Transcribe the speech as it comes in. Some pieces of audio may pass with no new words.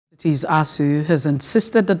ASUU has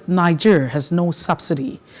insisted that Nigeria has no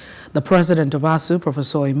subsidy. The president of ASUU,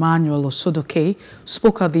 Professor Emmanuel Osodoke,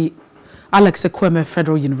 spoke at the Alex Ekweme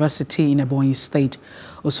Federal University in Ebonyi State.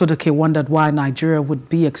 Osodoke wondered why Nigeria would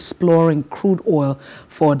be exploring crude oil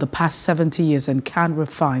for the past 70 years and can't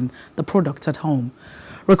refine the product at home.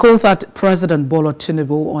 Recall that President Bola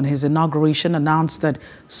Tinubu on his inauguration announced that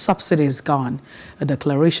subsidy is gone, a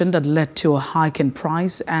declaration that led to a hike in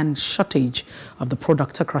price and shortage of the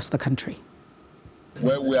product across the country.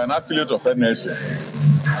 Well, we are an affiliate of NSC.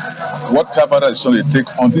 Whatever decision they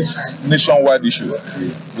take on this nationwide issue,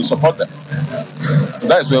 we support them. So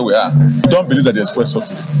that is where we are. We don't believe that there's fuel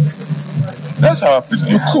subsidy. That's our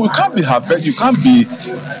principle. You can't be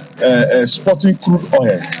exporting crude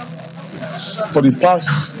oil for the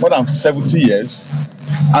past more than 70 years,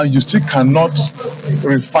 and you still cannot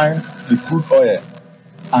refine the crude oil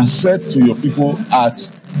and sell to your people at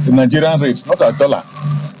the Nigerian rate, not at dollar.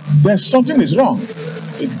 Then something is wrong.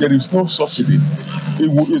 There is no subsidy.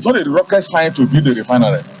 It's not a rocket science to build a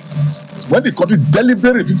refinery. When the country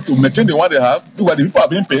deliberately to maintain the one they have, the people are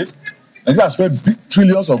being paid, and they have spent big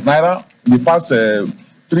trillions of naira in the past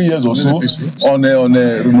 3 years or so on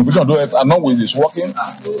renovation. And now when it's working,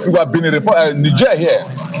 people have been in Niger here,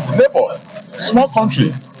 neighbor, small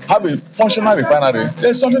country, have a functional refinery.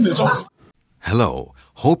 There's something that's wrong. Hello,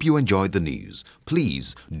 hope you enjoyed the news.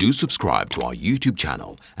 Please do subscribe to our YouTube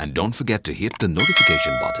channel and don't forget to hit the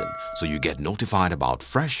notification button so you get notified about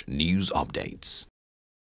fresh news updates.